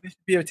else think that they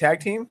should be a tag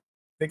team?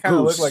 They kind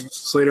of look like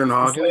Slater and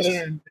Hawkins.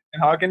 Slater and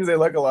Hawkins, they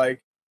look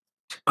alike.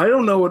 I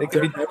don't know what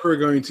they're ever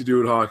going to do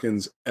with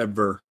Hawkins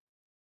ever.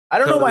 I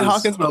don't know why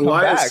Hawkins would come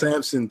back. Elias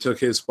Sampson took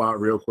his spot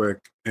real quick,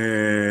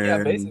 and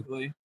yeah,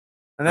 basically.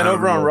 And then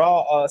over on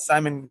Raw,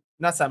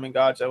 not Simon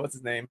Gotcha, what's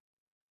his name?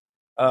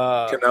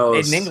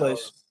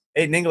 Aiden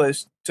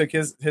English took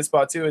his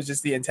spot too. It's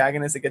just the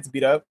antagonist that gets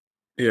beat up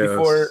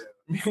before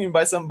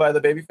by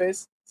the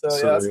babyface. So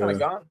yeah, that's kind of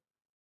gone.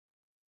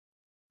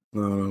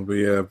 No, but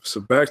yeah.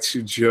 So back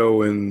to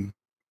Joe and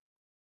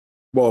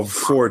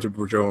forward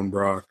to Joe and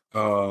Brock.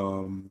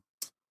 You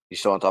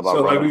still want to talk about?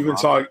 So like we've been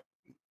talking.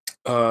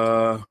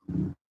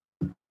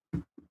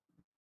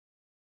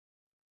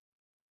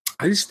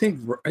 I just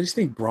think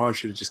Braun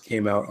should have just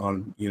came out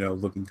on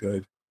looking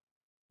good,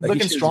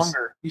 looking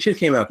stronger. He should have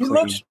came out. He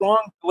looked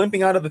strong,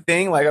 limping out of the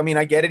thing. Like I mean,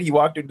 I get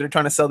it. They're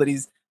trying to sell that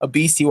he's a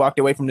beast. He walked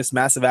away from this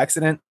massive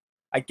accident.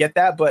 I get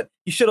that, but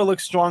he should have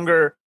looked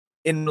stronger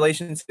in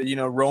relation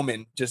to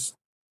Roman. Just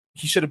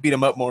he should have beat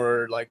him up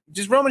more. Like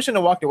just Roman shouldn't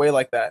have walked away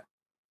like that.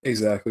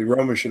 Exactly,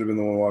 Roman should have been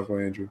the one to walk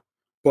away, Andrew.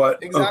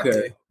 But exactly.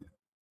 Okay.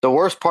 The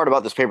worst part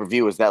about this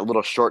pay-per-view is that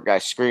little short guy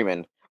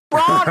screaming,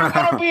 "Braun, you're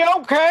gonna be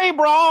okay,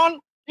 Braun.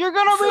 You're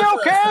gonna be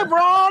okay,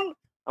 Braun."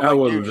 That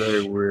was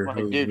very weird.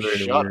 Dude,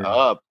 shut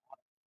up.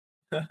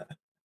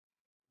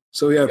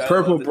 So we have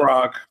Purple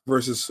Brock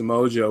versus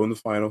Samoa Joe in the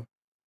final.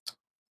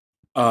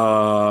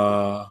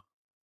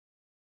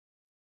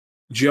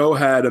 Joe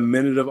had a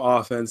minute of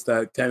offense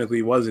that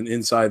technically wasn't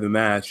inside the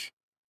match.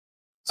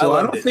 So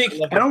I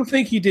don't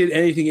think he did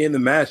anything in the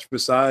match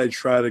besides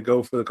try to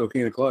go for the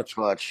coquina clutch.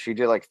 He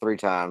did like 3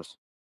 times.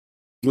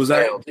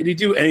 Did he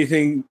do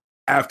anything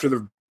after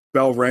the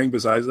bell rang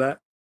besides that?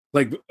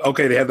 Like,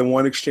 okay, they had the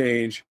one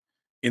exchange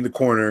in the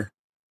corner.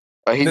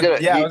 He did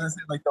it. Yeah, I was gonna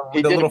say like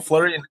the little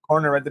flurry in the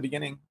corner right at the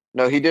beginning.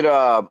 No, he did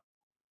a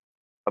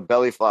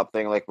belly flop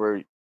thing, like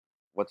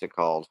what's it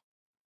called?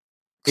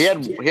 He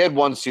had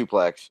one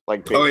suplex.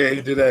 Like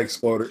he did that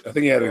exploder. I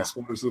think he had an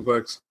exploder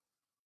suplex.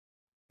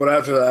 But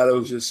after that, it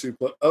was just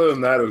suplex. Other than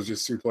that, it was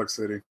just suplex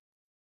city.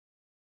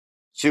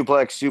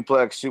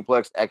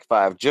 Suplex,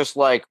 X5. Just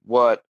like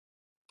what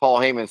Paul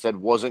Heyman said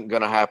wasn't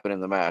going to happen in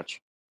the match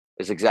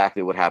is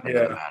exactly what happened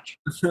in the match.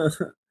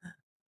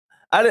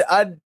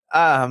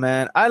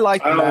 Man, I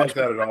like the match. I don't like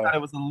that at all. I thought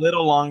it was a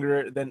little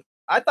longer than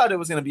I thought it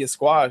was going to be a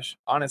squash.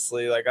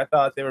 Honestly, like I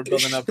thought they were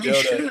building up. They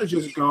should have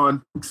just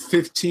gone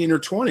 15 or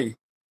 20.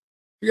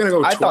 You're gonna go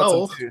 12. I thought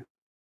so too.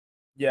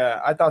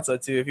 Yeah, I thought so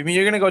too. If you mean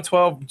you're gonna go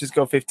 12, just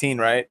go 15,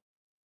 right?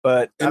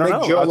 But I don't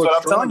know. That's what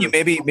I'm telling you.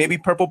 Maybe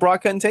Purple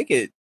Brock couldn't take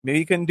it. Maybe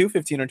he couldn't do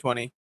 15 or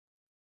 20.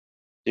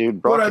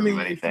 Dude, Brock can do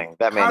anything.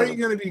 That man. How are you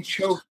gonna be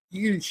choked?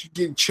 You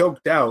get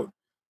choked out,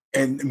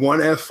 and one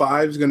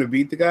F5 is gonna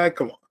beat the guy?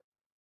 Come on.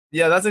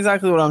 Yeah, that's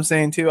exactly what I'm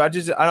saying too. I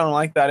don't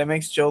like that. It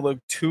makes Joe look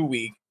too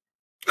weak.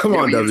 Come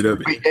on,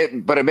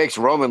 WWE. But it makes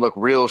Roman look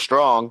real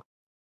strong.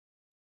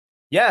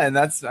 Yeah, and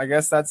I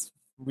guess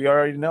we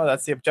already know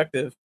that's the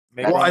objective.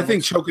 I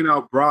think choking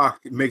out Brock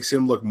makes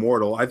him look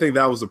mortal. I think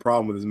that was the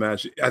problem with his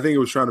match. I think it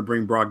was trying to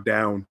bring Brock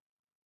down.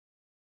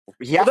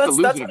 He has to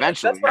lose it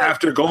eventually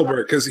after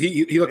Goldberg because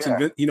he looks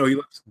he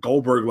looks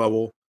Goldberg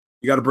level.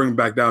 You got to bring him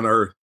back down to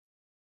earth.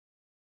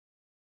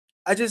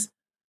 That's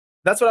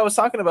what I was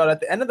talking about at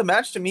the end of the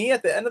match. To me,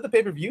 at the end of the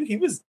pay-per-view, he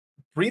was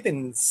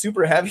breathing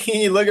super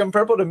heavy. Looking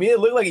purple. To me, it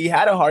looked like he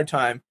had a hard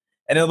time,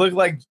 and it looked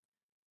like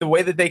the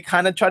way that they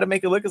kind of try to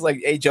make it look is like,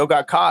 hey, Joe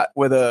got caught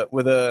with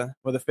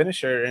a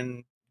finisher,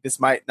 and this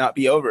might not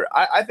be over.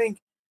 I think.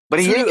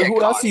 But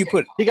who else do you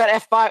put? He got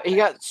F5. He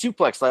got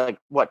suplex like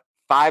what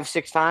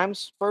 5-6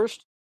 times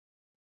first.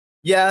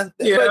 Yeah.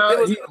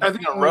 I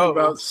think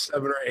about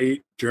 7 or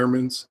 8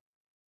 Germans.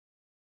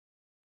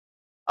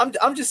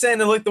 I'm just saying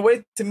that, like, the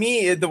way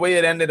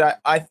it ended,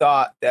 I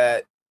thought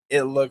that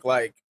it looked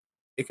like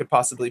it could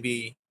possibly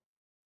be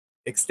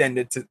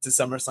extended to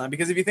SummerSlam,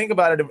 because if you think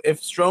about it,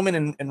 if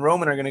Strowman and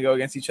Roman are going to go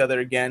against each other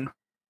again,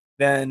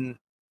 then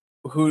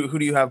who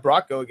do you have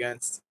Brock go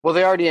against? Well,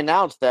 they already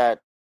announced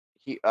that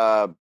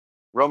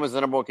Roman's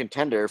the number one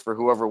contender for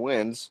whoever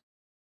wins,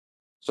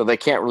 so they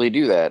can't really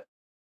do that.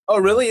 Oh,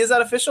 really? Is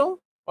that official?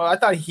 Well, I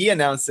thought he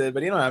announced it,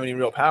 but he don't have any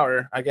real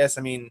power. I guess.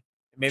 I mean,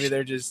 maybe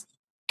they're just.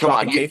 Come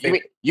on,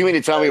 you mean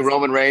to tell me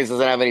Roman Reigns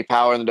doesn't have any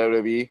power in the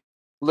WWE?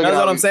 That's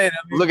what I'm saying.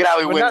 I mean, look at how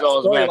he wins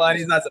all his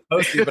matches. He's not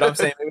supposed to, but I'm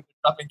saying maybe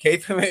dropping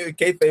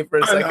kayfabe for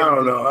a second. I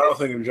don't know. I don't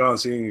think if John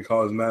Cena can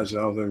call his match, I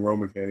don't think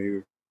Roman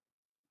can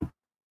either.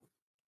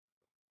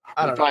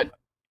 I don't know.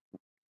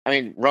 I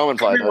mean, Roman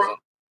probably doesn't.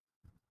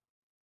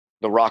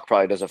 The Rock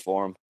probably does it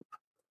for him.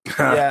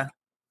 Yeah.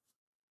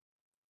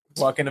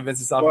 Walk into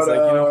Vince's office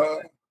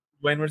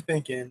when we're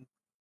thinking.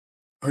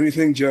 Who do you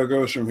think Joe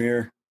goes from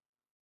here?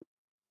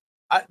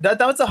 That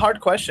was a hard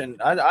question.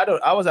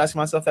 I was asking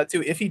myself that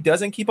too. If he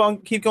doesn't keep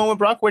going with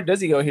Brock, where does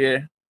he go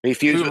here?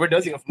 Where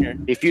does he go from here?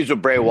 He feuds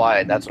with Bray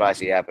Wyatt. That's what I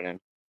see happening,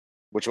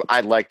 which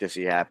I'd like to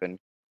see happen.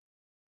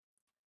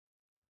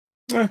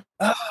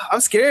 I'm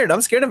scared.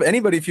 I'm scared of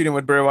anybody feuding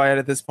with Bray Wyatt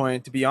at this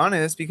point, to be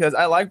honest, because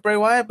I like Bray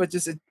Wyatt, but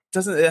just it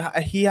doesn't.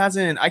 He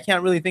hasn't. I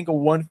can't really think of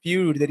one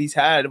feud that he's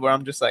had where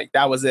I'm just like,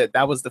 that was it.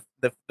 That was the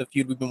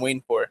feud we've been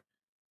waiting for.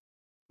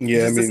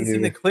 Yeah, he doesn't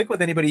seem to click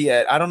with anybody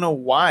yet. I don't know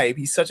why.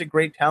 He's such a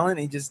great talent.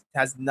 He just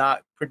has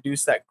not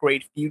produced that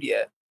great feud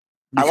yet.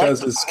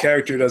 Because his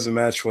character doesn't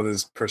match with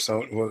his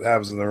persona, what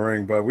happens in the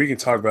ring. But we can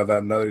talk about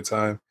that another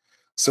time.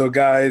 So,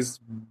 guys,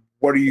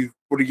 what are you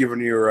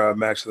giving your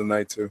match of the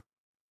night to?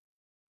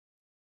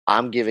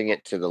 I'm giving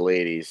it to the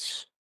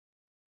ladies,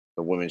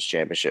 the women's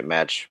championship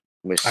match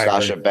with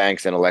Sasha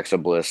Banks and Alexa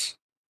Bliss.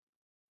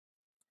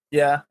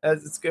 Yeah,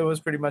 it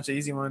was pretty much an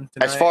easy one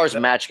tonight. As far as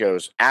match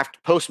goes,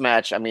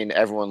 post-match, I mean,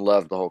 everyone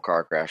loved the whole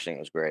car crash thing. It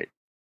was great.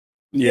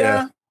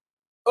 Yeah.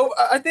 Oh,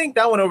 I think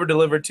that one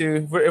over-delivered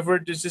too. If we're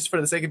just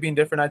for the sake of being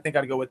different, I think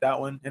I'd go with that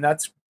one. And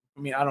that's,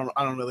 I mean, I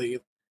don't really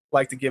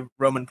like to give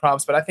Roman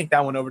props, but I think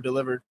that one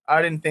over-delivered.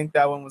 I didn't think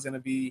that one was going to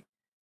be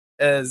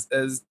as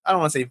I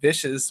don't want to say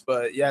vicious,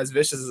 but yeah, as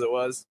vicious as it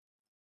was.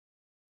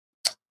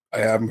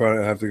 I'm going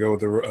to have to go with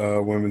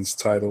the women's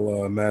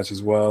title match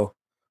as well.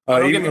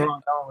 Don't get me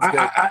wrong.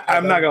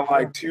 I'm not gonna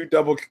lie.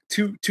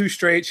 Two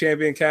straight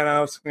champion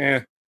countouts.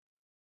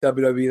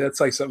 WWE. That's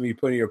like something you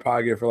put in your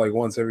pocket for like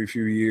once every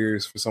few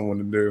years for someone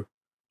to do.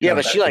 Yeah,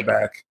 but she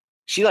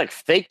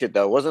faked it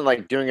though. It wasn't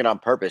like doing it on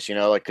purpose.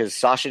 Like because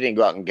Sasha didn't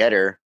go out and get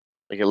her.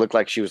 Like it looked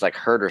like she was like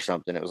hurt or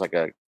something. It was like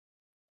a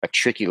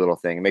tricky little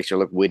thing. It makes her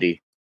look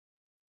witty.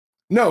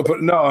 No,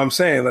 I'm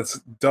saying that's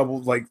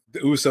double. Like the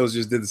Usos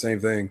just did the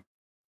same thing.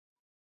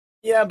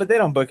 Yeah, but they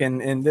don't book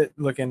in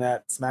looking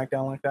at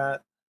SmackDown like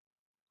that.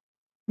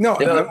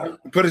 No,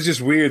 but it's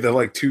just weird that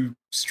like two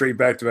straight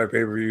back-to-back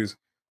pay-per-views,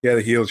 the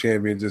heel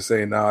champion just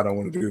saying, "No, I don't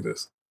want to do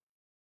this."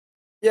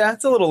 Yeah,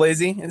 it's a little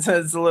lazy. It's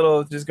a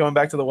little just going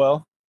back to the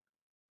well.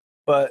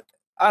 But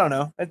I don't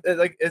know.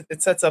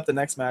 It sets up the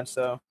next match,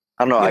 so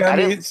I don't know. Yeah, I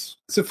mean, it's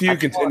a few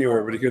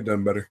continuer, but he could have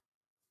done better.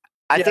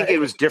 I think it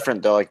was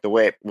different though, like the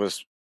way it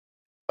was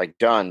like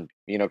done.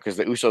 Because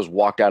the Usos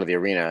walked out of the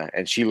arena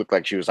and she looked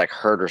like she was like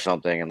hurt or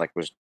something and like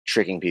was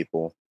tricking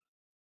people.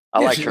 I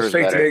like hers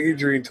better. Fake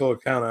injury until a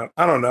count out.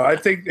 I don't know. I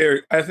think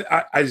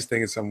I just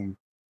think it's something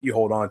you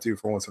hold on to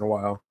for once in a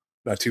while.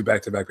 Not two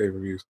back-to-back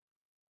pay-per-views.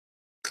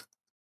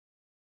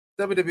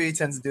 WWE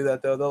tends to do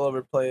that though. They'll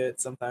overplay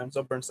it sometimes.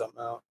 They'll burn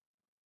something out.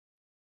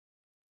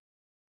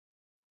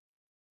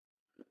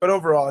 But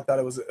overall, I thought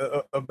it was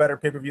a better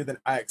pay-per-view than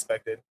I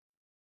expected.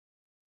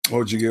 What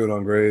would you give it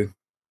on grade?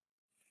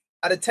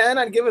 Out of 10,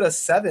 I'd give it a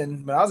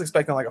 7, but I was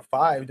expecting like a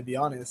 5, to be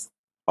honest.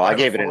 Oh, I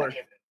gave it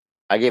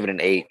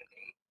an 8.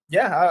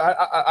 Yeah,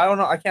 I don't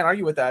know. I can't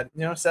argue with that.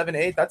 7,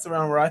 8, that's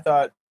around where I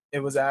thought it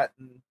was at.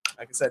 And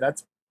like I said,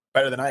 that's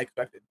better than I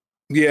expected.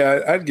 Yeah,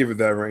 I'd give it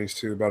that range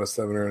too, about a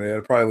 7 or an 8.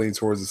 I'd probably lean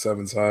towards the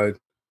 7 side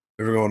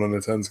if we're going on the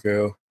 10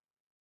 scale.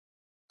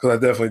 Because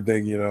I definitely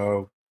think,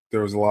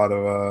 there was a lot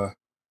of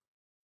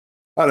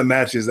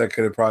matches that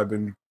could have probably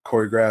been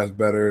choreographed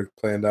better,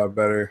 planned out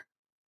better.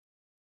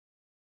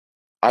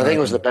 I think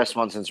it was the best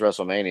one since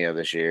WrestleMania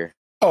this year.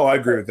 Oh, I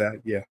agree with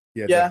that. Yeah,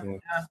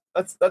 definitely.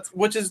 Yeah. That's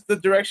which is the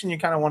direction you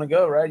kind of want to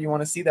go, right? You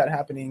want to see that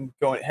happening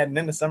heading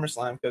into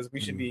SummerSlam because we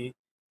should be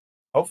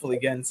hopefully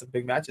getting some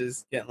big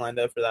matches getting lined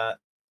up for that.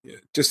 Yeah,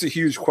 just a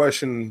huge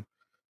question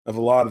of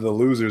a lot of the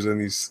losers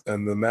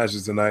in the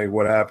matches tonight.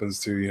 What happens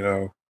to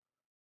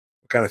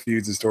what kind of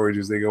feuds and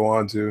storages they go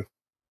on to?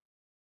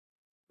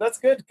 That's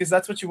good because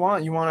that's what you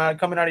want. You want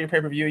coming out of your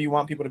pay-per-view, you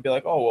want people to be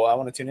like, "Oh, well, I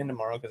want to tune in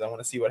tomorrow because I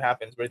want to see what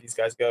happens, where these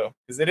guys go."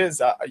 Because it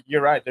is,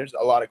 you're right. There's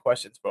a lot of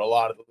questions for a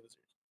lot of the losers.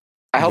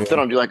 I hope they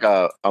don't do like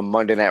a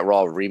Monday Night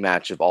Raw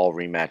rematch of all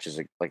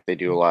rematches like they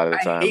do a lot of the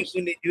time. I hate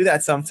when they do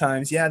that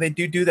sometimes. Yeah, they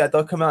do that.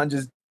 They'll come out and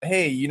just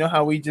hey, you know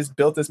how we just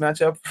built this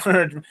matchup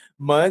for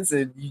months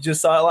and you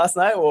just saw it last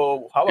night?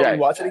 Well, how about we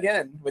watch it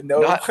again with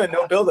no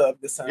build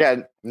up this time?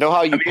 Yeah, know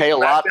how you pay a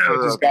lot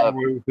for just got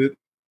away with it.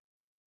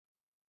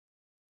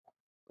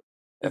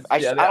 I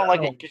don't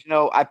like it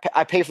because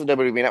I pay for the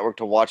WWE Network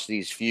to watch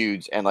these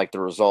feuds and like the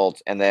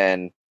results, and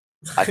then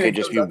I could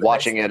just be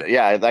watching it.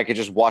 Yeah, I could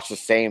just watch the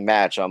same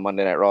match on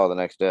Monday Night Raw the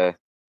next day.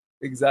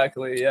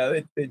 Exactly.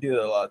 Yeah, they do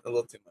that a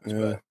little too much. Yeah.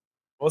 But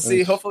we'll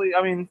see. Hopefully,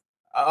 I mean,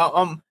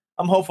 I'm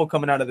hopeful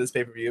coming out of this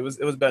pay per view.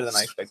 It was better than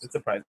I expected. It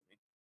surprised me.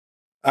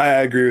 I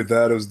agree with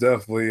that. It was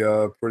definitely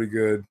pretty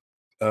good,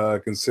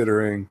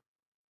 considering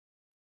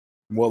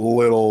what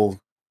little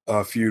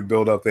feud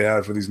build up they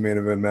had for these main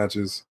event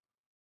matches.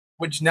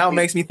 Which now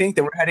makes me think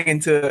that we're heading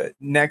into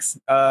next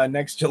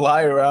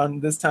July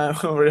around this time.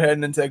 We're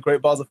heading into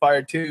Great Balls of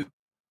Fire 2.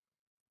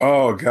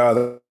 Oh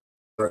God,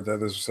 that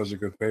is such a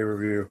good pay per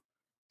view.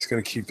 It's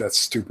gonna keep that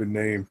stupid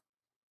name.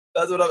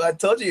 That's what I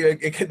told you.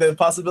 The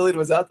possibility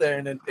was out there,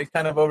 and it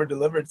kind of over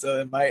delivered.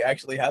 So it might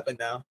actually happen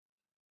now.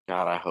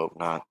 God, I hope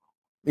not.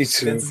 Me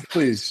too.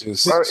 Please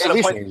just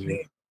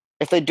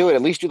if they do it,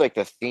 at least do like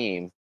the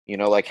theme.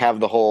 Like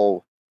have the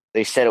whole.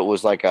 They said it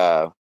was like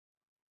a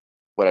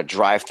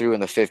drive-through in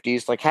the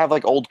 50s. Like have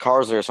like old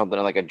cars there or something,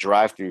 and like a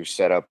drive-through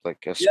setup.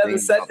 Like a the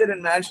set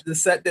didn't match. The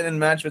set didn't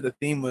match what the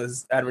theme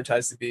was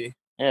advertised to be.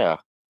 Yeah.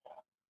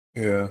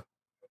 Yeah.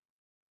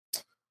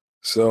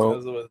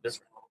 So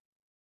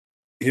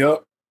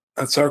yep,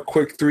 that's our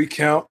quick 3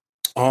 count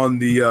on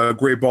the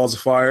Great Balls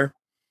of Fire.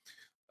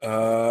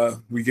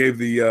 We gave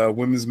the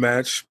women's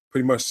match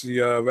pretty much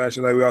the match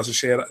of the night. We also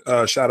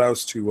shout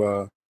outs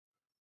to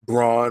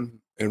Braun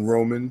and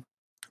Roman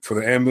for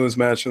the ambulance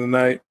match of the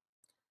night.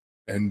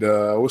 And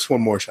what's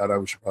one more shout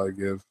out we should probably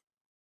give?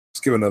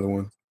 Let's give another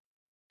one.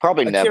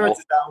 Probably Neville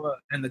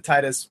and the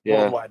Titus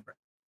Worldwide.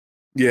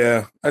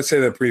 Yeah, I'd say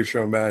that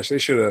pre-show match. They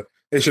should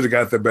have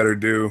got the better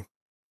due.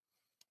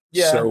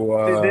 Yeah,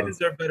 so, they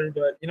deserve better,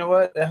 but you know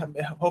what?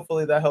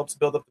 Hopefully that helps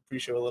build up the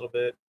pre-show a little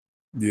bit.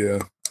 Yeah.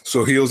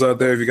 So heels out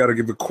there, if you got to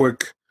give a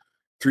quick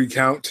 3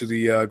 count to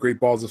the Great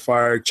Balls of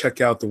Fire, check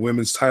out the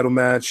women's title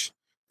match,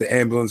 the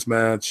ambulance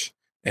match,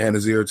 and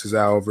Azira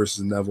Tozawa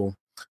versus Neville.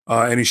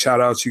 Any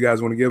shout outs you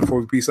guys want to give before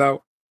we peace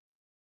out?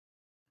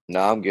 No,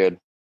 I'm good.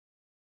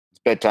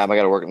 It's bedtime. I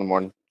got to work in the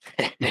morning.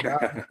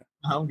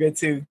 I'm good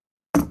too.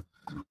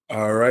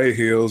 All right,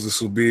 heels. This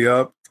will be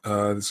up.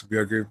 This will be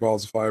our Great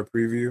Balls of Fire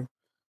preview.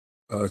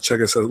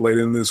 Check us out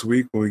later in this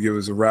week when we give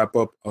us a wrap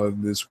up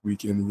of this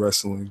week in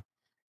wrestling.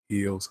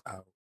 Heels out.